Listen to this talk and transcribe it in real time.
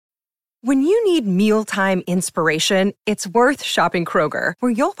When you need mealtime inspiration, it's worth shopping Kroger,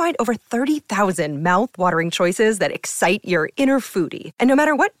 where you'll find over 30,000 mouth-watering choices that excite your inner foodie. And no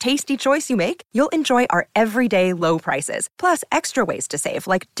matter what tasty choice you make, you'll enjoy our everyday low prices, plus extra ways to save,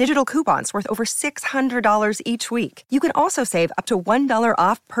 like digital coupons worth over $600 each week. You can also save up to $1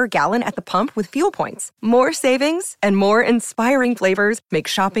 off per gallon at the pump with fuel points. More savings and more inspiring flavors make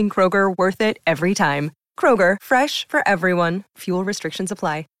shopping Kroger worth it every time. Kroger, fresh for everyone. Fuel restrictions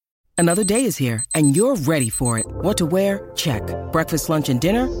apply. Another day is here, and you're ready for it. What to wear? Check. Breakfast, lunch, and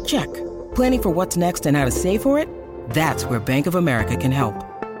dinner? Check. Planning for what's next and how to save for it? That's where Bank of America can help.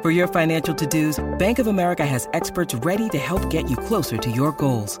 For your financial to-dos, Bank of America has experts ready to help get you closer to your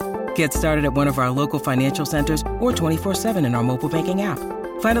goals. Get started at one of our local financial centers or 24/7 in our mobile banking app.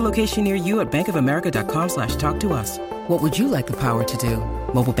 Find a location near you at bankofamerica.com/talktous. What would you like the power to do?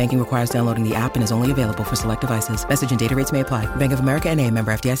 Mobile banking requires downloading the app and is only available for select devices. Message and data rates may apply. Bank of America N.A.,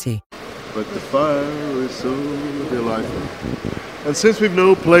 member FDIC. But the fire is so delightful. And since we've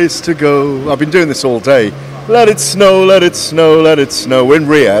no place to go, I've been doing this all day. Let it snow, let it snow, let it snow. We're in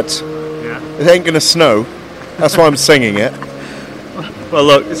Riyadh. Yeah. It ain't gonna snow. That's why I'm singing it. Well,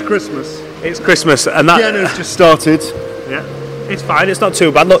 look, It's Christmas. it's Christmas, and that Piano's just started. yeah, it's fine. It's not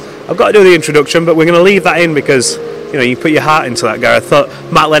too bad. Look, I've got to do the introduction, but we're going to leave that in because you put your heart into that, Gareth.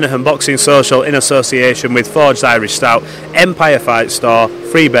 Matt Lenihan, Boxing Social, in association with Forged Irish Stout, Empire Fight Store,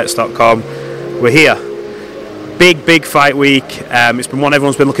 freebets.com. We're here. Big fight week. It's been one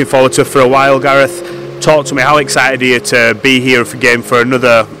everyone's been looking forward to for a while, Gareth. Talk to me. How excited are you to be here for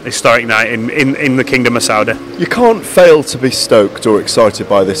another historic night in the Kingdom of Saudi? You can't fail to be stoked or excited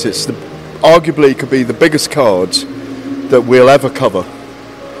by this. It's arguably could be the biggest card that we'll ever cover.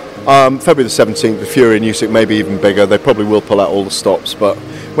 February the 17th, the Fury and Usyk may be even bigger. They probably will pull out all the stops, but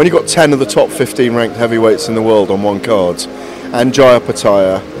when you've got 10 of the top 15 ranked heavyweights in the world on one card, and Jaya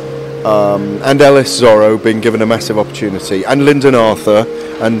Pataya and Ellis Zorro being given a massive opportunity, and Lyndon Arthur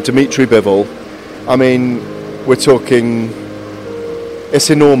and Dimitri Bivol, I mean, we're talking, it's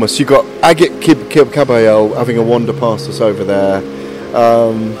enormous. You've got Agit Kabayel having a wander past us over there.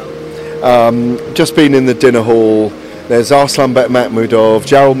 Just been in the dinner hall. There's Arslanbek Makhmudov.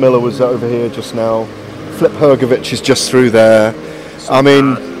 Jarrell Miller was over here just now. Flip Hrgovic is just through there. I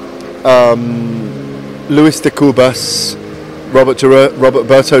mean, Luis de Cubas,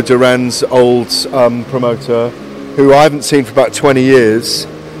 Roberto Duran's old promoter, who I haven't seen for about 20 years.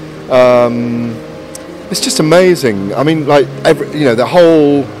 It's just amazing. I mean, like the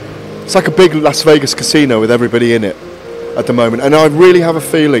whole. It's like a big Las Vegas casino with everybody in it at the moment, and I really have a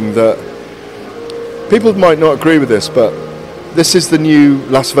feeling that people might not agree with this, but this is the new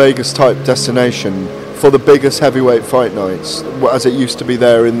Las Vegas type destination for the biggest heavyweight fight nights, as it used to be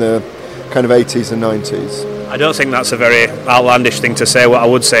there in the kind of 80s and 90s. I don't think that's a very outlandish thing to say. What I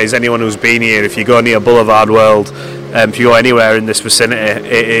would say is anyone who's been here, if you go near Boulevard World, if you go anywhere in this vicinity,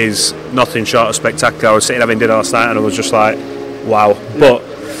 it is nothing short of spectacular. I was sitting having dinner last night and I was just like, wow. Yeah. But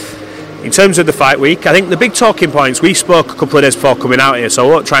in terms of the fight week, I think the big talking points, we spoke a couple of days before coming out here, so I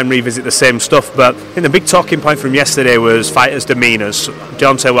won't try and revisit the same stuff, but I think the big talking point from yesterday was fighters' demeanours.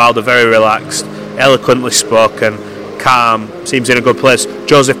 Deontay Wilder very relaxed, eloquently spoken, calm, seems in a good place.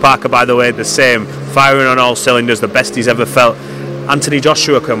 Joseph Parker, by the way, the same, firing on all cylinders, the best he's ever felt. Anthony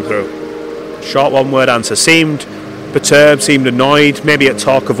Joshua come through. Short one-word answer. Seemed perturbed, seemed annoyed, maybe at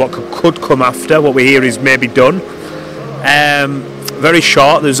talk of what could come after. What we hear is maybe done. Very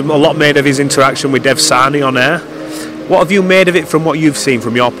short. There's a lot made of his interaction with Dev Sani on air. What have you made of it from what you've seen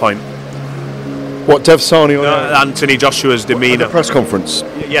from your point? What, Dev Sani on air? Anthony Joshua's demeanour. At the press conference.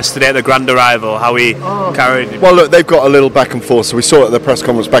 Yesterday at the Grand Arrival, how he carried... Well, look, they've got a little back and forth, so we saw it at the press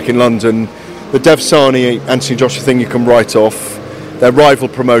conference back in London. The Dev Sani, Anthony Joshua thing you can write off. They're rival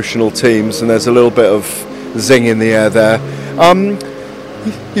promotional teams, and there's a little bit of zing in the air there.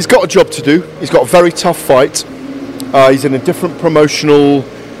 He's got a job to do. He's got a very tough fight. He's in a different promotional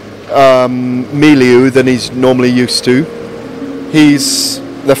milieu than he's normally used to. He's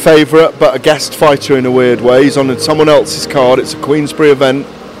the favourite, but a guest fighter in a weird way. He's on someone else's card. It's a Queensbury event.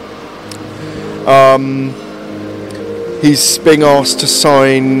 He's being asked to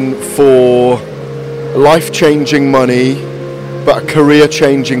sign for life-changing money, but a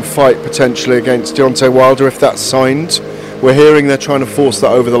career-changing fight potentially against Deontay Wilder if that's signed. We're hearing they're trying to force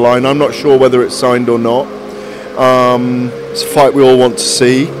that over the line. I'm not sure whether it's signed or not. It's a fight we all want to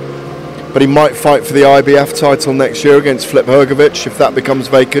see. But he might fight for the IBF title next year against Flip Hrgovic if that becomes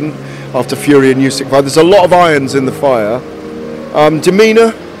vacant after Fury and Usyk fight. There's a lot of irons in the fire.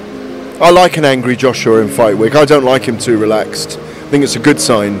 Demeanour, I like an angry Joshua in fight week. I don't like him too relaxed. I think it's a good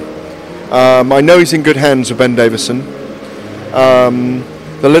sign. I know he's in good hands with Ben Davison.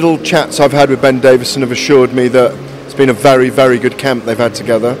 The little chats I've had with Ben Davison have assured me that it's been a very, very good camp they've had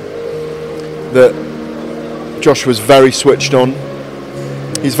together. That Joshua's very switched on.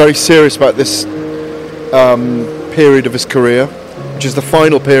 He's very serious about this period of his career, which is the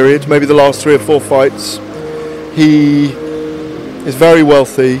final period, maybe the last 3 or 4 fights. He is very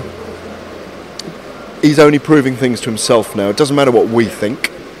wealthy. He's only proving things to himself now. It doesn't matter what we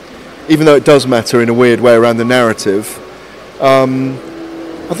think, even though it does matter in a weird way around the narrative.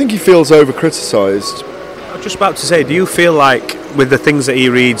 I think he feels over-criticised. I was just about to say, do you feel like, with the things that he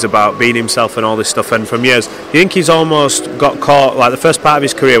reads about being himself and all this stuff, and from years, do you think he's almost got caught, like the first part of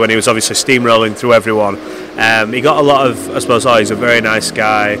his career when he was obviously steamrolling through everyone, he got a lot of, I suppose, he's a very nice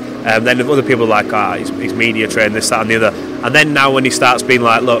guy, then other people like, he's media trained, this, that and the other, and then now when he starts being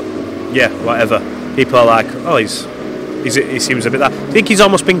like, look, yeah, whatever, people are like, he seems a bit that. Do you think he's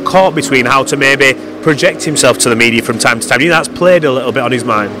almost been caught between how to maybe project himself to the media from time to time? Do you think that's played a little bit on his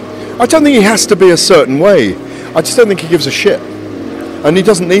mind? I don't think he has to be a certain way. I just don't think he gives a shit. And he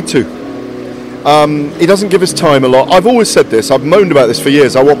doesn't need to. He doesn't give his time a lot. I've always said this. I've moaned about this for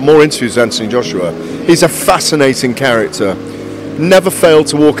years. I want more interviews with Anthony Joshua. He's a fascinating character. Never failed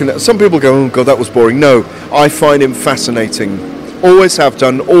to walk in. Some people go, oh God, that was boring. No, I find him fascinating. Always have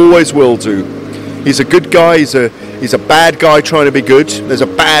done, always will do. He's a good guy. He's a bad guy trying to be good. There's a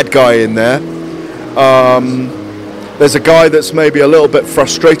bad guy in there. There's a guy that's maybe a little bit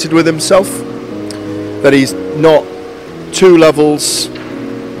frustrated with himself, that he's not 2 levels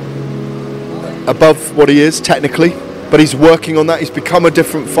above what he is technically, but he's working on that. He's become a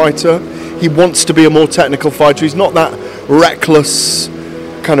different fighter. He wants to be a more technical fighter. He's not that reckless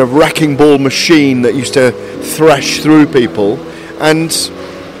kind of wrecking ball machine that used to thresh through people. And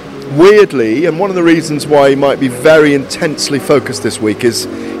weirdly, and one of the reasons why he might be very intensely focused this week is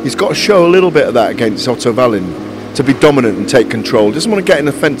he's got to show a little bit of that against Otto Wallin, to be dominant and take control. He doesn't want to get in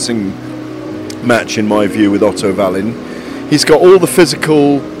a fencing match, in my view, with Otto Wallin. He's got all the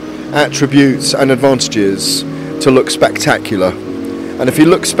physical attributes and advantages to look spectacular. And if he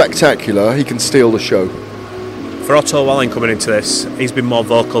looks spectacular, he can steal the show. For Otto Wallin coming into this, he's been more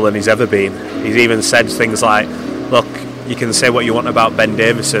vocal than he's ever been. He's even said things like, look, you can say what you want about Ben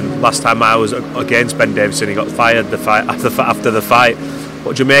Davison. Last time I was against Ben Davison, he got fired after the fight.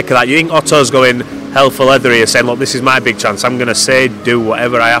 What do you make of that? You think Otto's going hell for leather here, saying, look, this is my big chance. I'm going to say, do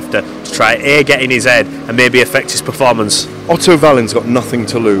whatever I have to try, get in his head and maybe affect his performance? Otto Wallin's got nothing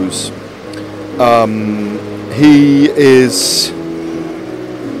to lose. He is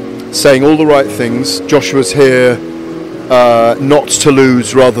saying all the right things. Joshua's here not to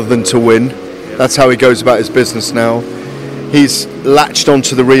lose rather than to win. That's how he goes about his business now. He's latched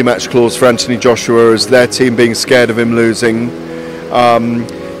onto the rematch clause for Anthony Joshua as their team being scared of him losing.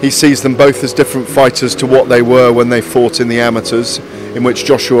 He sees them both as different fighters to what they were when they fought in the amateurs, in which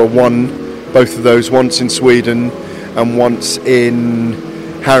Joshua won both of those, once in Sweden and once in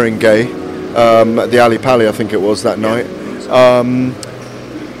Haringey, at the Ali Pali, I think it was, that night.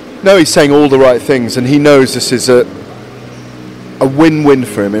 No, he's saying all the right things, and he knows this is a win-win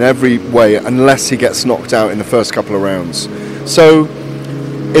for him in every way, unless he gets knocked out in the first couple of rounds. So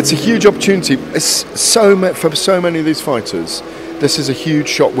it's a huge opportunity. For so many of these fighters, this is a huge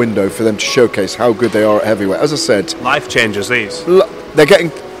shop window for them to showcase how good they are at heavyweight. As I said, life changes these. They're getting.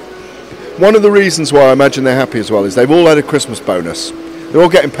 One of the reasons why I imagine they're happy as well is they've all had a Christmas bonus. They're all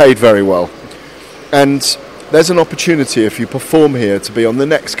getting paid very well, and there's an opportunity if you perform here to be on the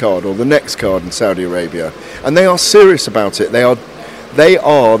next card or the next card in Saudi Arabia, and they are serious about it. They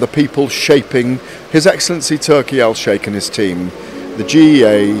are the people shaping His Excellency Turki Al-Sheikh and his team. The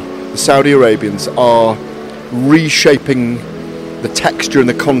GEA, the Saudi Arabians are reshaping the texture and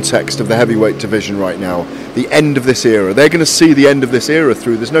the context of the heavyweight division right now. The end of this era. They're going to see the end of this era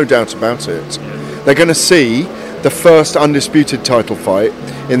through. There's no doubt about it. They're going to see the first undisputed title fight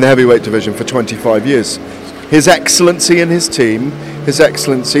in the heavyweight division for 25 years. His Excellency and his team, His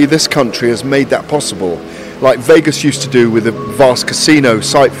Excellency, this country has made that possible. Like Vegas used to do with the vast casino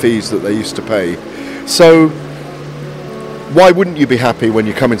site fees that they used to pay. So why wouldn't you be happy when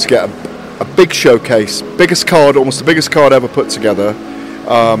you're coming to get a big showcase, biggest card, almost the biggest card ever put together,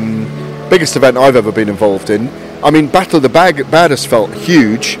 biggest event I've ever been involved in. I mean, Battle of the Baddest felt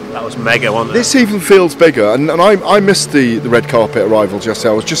huge. That was mega, wasn't it? This even feels bigger, and I missed the red carpet arrival just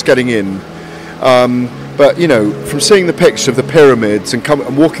now. I was just getting in. But, you know, from seeing the picture of the pyramids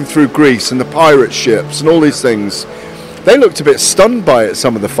and walking through Greece and the pirate ships and all these things, they looked a bit stunned by it,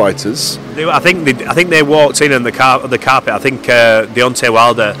 some of the fighters. I think they walked in on the carpet. I think Deontay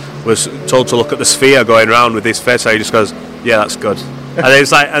Wilder was told to look at the sphere going around with his face, so he just goes, yeah, that's good. And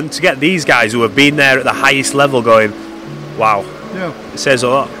it's like, and to get these guys who have been there at the highest level going, wow, Yeah. It says a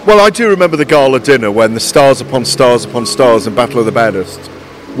lot. Well, I do remember the gala dinner when the stars upon stars upon stars and Battle of the Baddest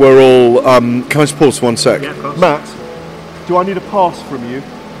were all... can I just pause for 1 sec? Yeah, of course. Matt, do I need a pass from you?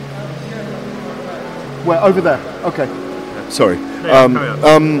 Where? Over there. Okay. Sorry.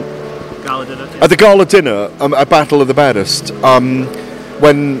 Gala dinner. At the gala dinner, at Battle of the Baddest,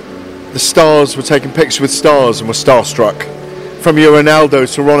 when the stars were taking pictures with stars and were starstruck, from your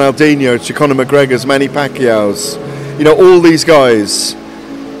Ronaldos to Ronaldinho to Conor McGregor's, Manny Pacquiao's, all these guys,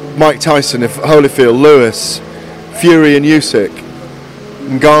 Mike Tyson, Holyfield, Lewis, Fury and Usyk,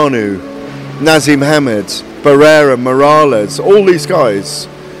 Ngannou, Nazim Hamed, Barrera, Morales, all these guys,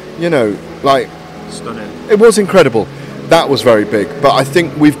 Stunning. it was incredible. That was very big, but I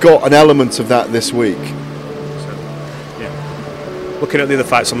think we've got an element of that this week. Looking at the other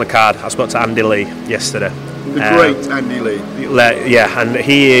fights on the card, I spoke to Andy Lee yesterday. The great Andy Lee. And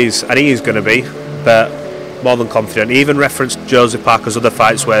he is going to be, but more than confident. He even referenced Joseph Parker's other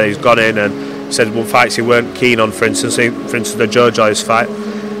fights where he's gone in and said what fights he weren't keen on. For instance, the Joe Joyce fight,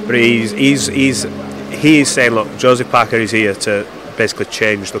 but he is saying, look, Joseph Parker is here to basically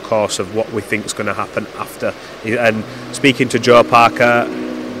change the course of what we think is going to happen after. And speaking to Joe Parker,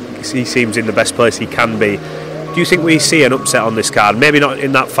 he seems in the best place he can be. Do you think we see an upset on this card? Maybe not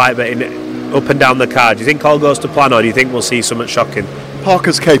in that fight, but up and down the card. Do you think all goes to plan, or do you think we'll see something shocking?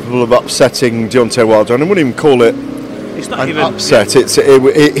 Parker's capable of upsetting Deontay Wilder, and I wouldn't even call it It's not an even upset.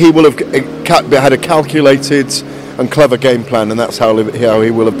 He will have had a calculated and clever game plan, and that's how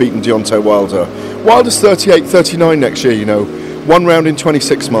he will have beaten Deontay Wilder. Wilder's 38-39 next year, one round in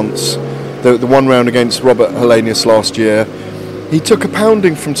 26 months, the one round against Robert Helenius last year. He took a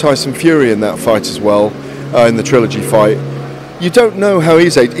pounding from Tyson Fury in that fight as well, in the trilogy fight. You don't know how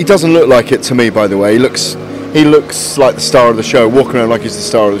he's aged. He doesn't look like it to me, by the way. He looks like the star of the show, walking around like he's the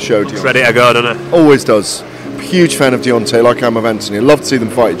star of the show. Looks ready to go, doesn't he? Always does. Huge fan of Deontay, like I am of Anthony. Love to see them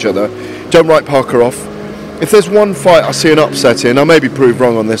fight each other. Don't write Parker off. If there's one fight I see an upset in, I may be proved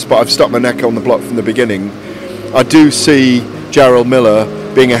wrong on this, but I've stuck my neck on the block from the beginning. I do see Jarrell Miller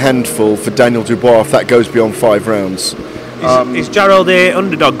being a handful for Daniel Dubois if that goes beyond 5 rounds. Is Jarrell the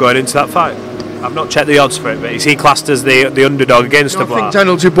underdog going into that fight? I've not checked the odds for it, but is he classed as the underdog against Dubois? I think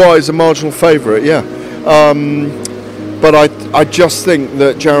Daniel Dubois is a marginal favourite, yeah. But I just think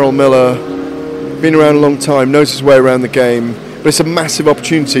that Jarrell Miller, been around a long time, knows his way around the game, but it's a massive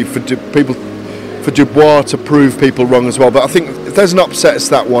opportunity for Dubois to prove people wrong as well. But I think if there's an upset, it's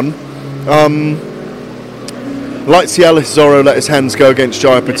that one. Like to see Alice Zorro let his hands go against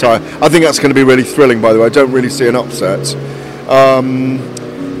Jaya Pattaya. I think that's going to be really thrilling, by the way. I don't really see an upset.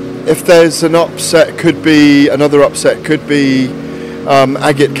 If there's an upset, another upset could be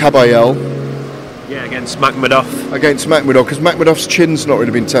Agit Kabayel. Yeah, against Makhmudov. Against Makhmudov, because Makhmudov's chin's not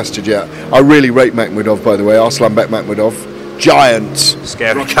really been tested yet. I really rate Makhmudov, by the way. Arslanbek Makhmudov. Giant.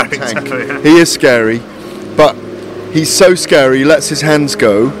 Scary character. Yeah. He is scary, but he's so scary, he lets his hands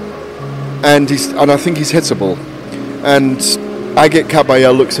go, and I think he's hittable. And Agit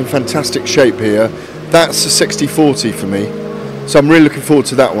Kabayel looks in fantastic shape here. That's a 60-40 for me. So I'm really looking forward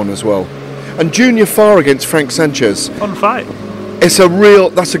to that one as well. And Junior Farr against Frank Sanchez. Fun fight. That's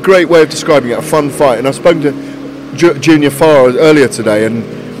a great way of describing it, a fun fight. And I spoke to Junior Farr earlier today, and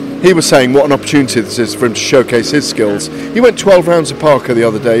he was saying what an opportunity this is for him to showcase his skills. He went 12 rounds of Parker the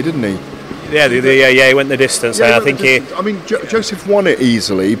other day, didn't he? Yeah, he went the distance. Yeah, I think Joseph won it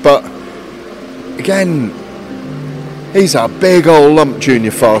easily, but again, he's a big old lump,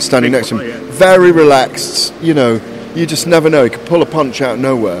 Junior Farr, standing next to him. Yeah. Very relaxed, you just never know. He could pull a punch out of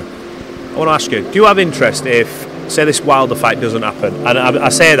nowhere. I want to ask you, do you have interest if, say, this Wilder fight doesn't happen? And I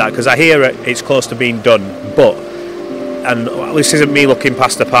say that because I hear it's close to being done, but, and this isn't me looking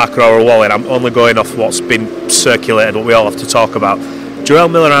past a Parker or a Wallin, I'm only going off what's been circulated, what we all have to talk about.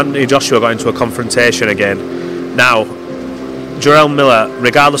 Jarrell Miller and Anthony Joshua got into a confrontation again. Now, Jarrell Miller,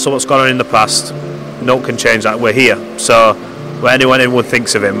 regardless of what's gone on in the past, no one can change that. We're here, so anyone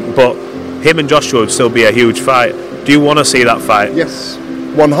thinks of him, but him and Joshua would still be a huge fight. Do you want to see that fight? Yes,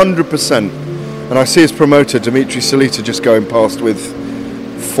 100%. And I see his promoter, Dimitri Salita, just going past with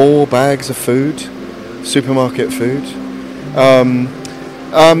 4 bags of food, supermarket food.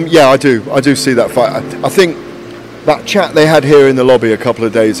 Yeah, I do see that fight. I think that chat they had here in the lobby a couple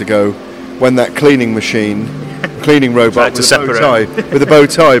of days ago, when that cleaning robot with a bow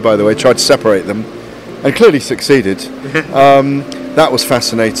tie, by the way, tried to separate them, and clearly succeeded. That was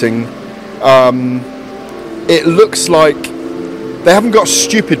fascinating. It looks like they haven't got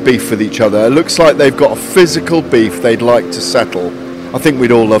stupid beef with each other. It looks like they've got a physical beef they'd like to settle. I think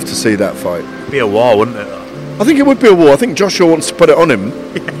we'd all love to see that fight. It'd be a war, wouldn't it? I think it would be a war. I think Joshua wants to put it on him.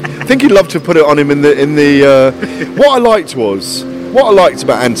 I think he'd love to put it on him in the. What I liked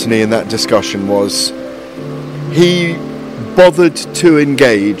about Anthony in that discussion was he bothered to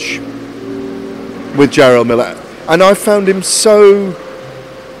engage with Jarrell Miller, and I found him so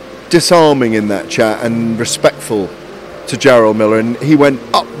disarming in that chat and respectful to Jarrell Miller, and he went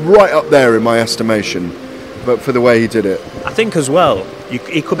right up there in my estimation, but for the way he did it. I think as well,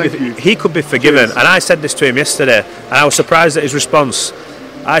 he could be forgiven. Cheers. And I said this to him yesterday, and I was surprised at his response.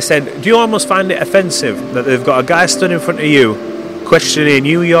 I said, do you almost find it offensive that they've got a guy stood in front of you questioning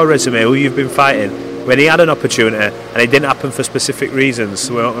you, your resume, who you've been fighting, when he had an opportunity and it didn't happen for specific reasons,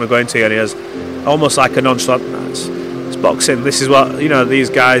 so we're not going to go into it, and he has almost like a nonchalant, it's boxing, this is what, these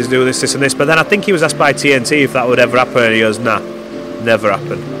guys do, this and this. But then I think he was asked by TNT if that would ever happen, and he goes, nah, never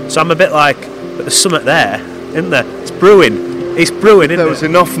happen. So I'm a bit like, but there's something there, isn't there? It's brewing, isn't it? If there was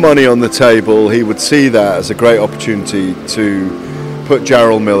enough money on the table, he would see that as a great opportunity to put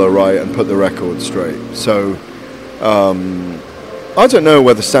Jarrell Miller right and put the record straight. So I don't know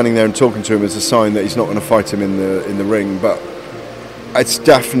whether standing there and talking to him is a sign that he's not going to fight him in the ring, but it's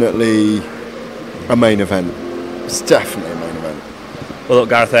definitely a main event. It's definitely a main event. Well, look,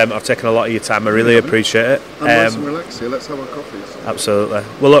 Gareth, I've taken a lot of your time. I really appreciate it. Nice and relax here. Let's have our coffees. Absolutely.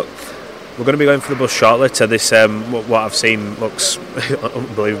 Well, look, we're going to be going for the bus shortly to this. What I've seen looks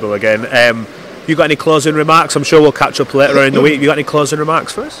unbelievable again. You got any closing remarks? I'm sure we'll catch up later on in the week. You got any closing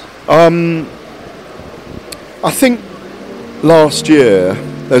remarks for us? I think last year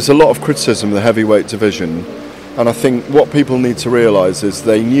there's a lot of criticism of the heavyweight division, and I think what people need to realise is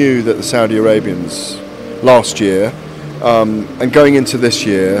they knew that the Saudi Arabians last year and going into this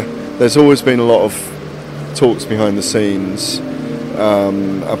year, there's always been a lot of talks behind the scenes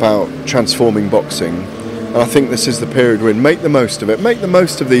about transforming boxing, and I think this is the period we're in. Make the most of it. Make the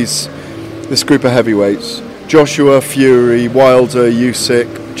most of this group of heavyweights: Joshua, Fury, Wilder, Usyk,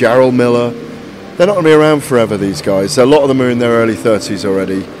 Jarrell Miller. They're not going to be around forever, these guys. A lot of them are in their early 30s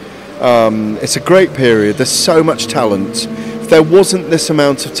already. It's a great period. There's so much talent. If there wasn't this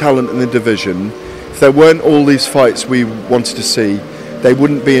amount of talent in the division, if there weren't all these fights we wanted to see, they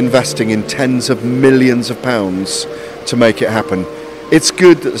wouldn't be investing in tens of millions of pounds to make it happen. It's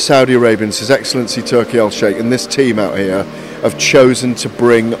good that the Saudi Arabians, His Excellency Turki Al-Sheikh, and this team out here have chosen to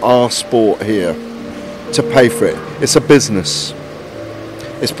bring our sport here, to pay for it. It's a business.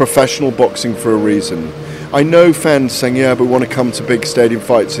 It's professional boxing for a reason. I know fans saying, yeah, but we want to come to big stadium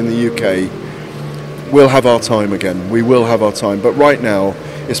fights in the UK. We'll have our time again. We will have our time. But right now,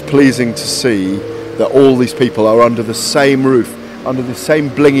 it's pleasing to see that all these people are under the same roof, under the same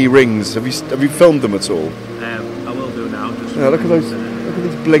blingy rings. Have you filmed them at all? I will do now. Yeah, look at these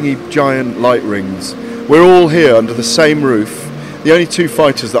blingy giant light rings. We're all here under the same roof. The only two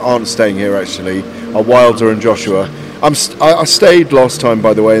fighters that aren't staying here actually are Wilder and Joshua. I stayed last time,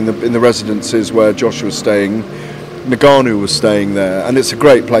 by the way, in the residences where Joshua was staying. Nagano was staying there, and it's a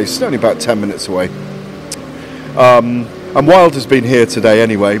great place. It's only about 10 minutes away. And Wilder's been here today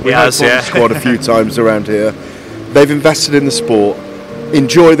anyway. We have the squad a few times around here. They've invested in the sport.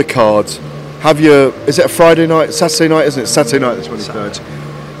 Enjoy the cards. Is it a Friday night? Saturday night, isn't it? Saturday night the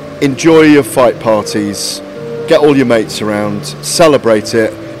 23rd. Enjoy your fight parties. Get all your mates around. Celebrate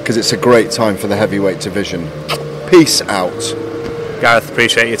it, because it's a great time for the heavyweight division. Peace out. Gareth,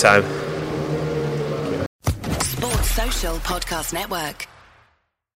 appreciate your time. Sports Social Podcast Network.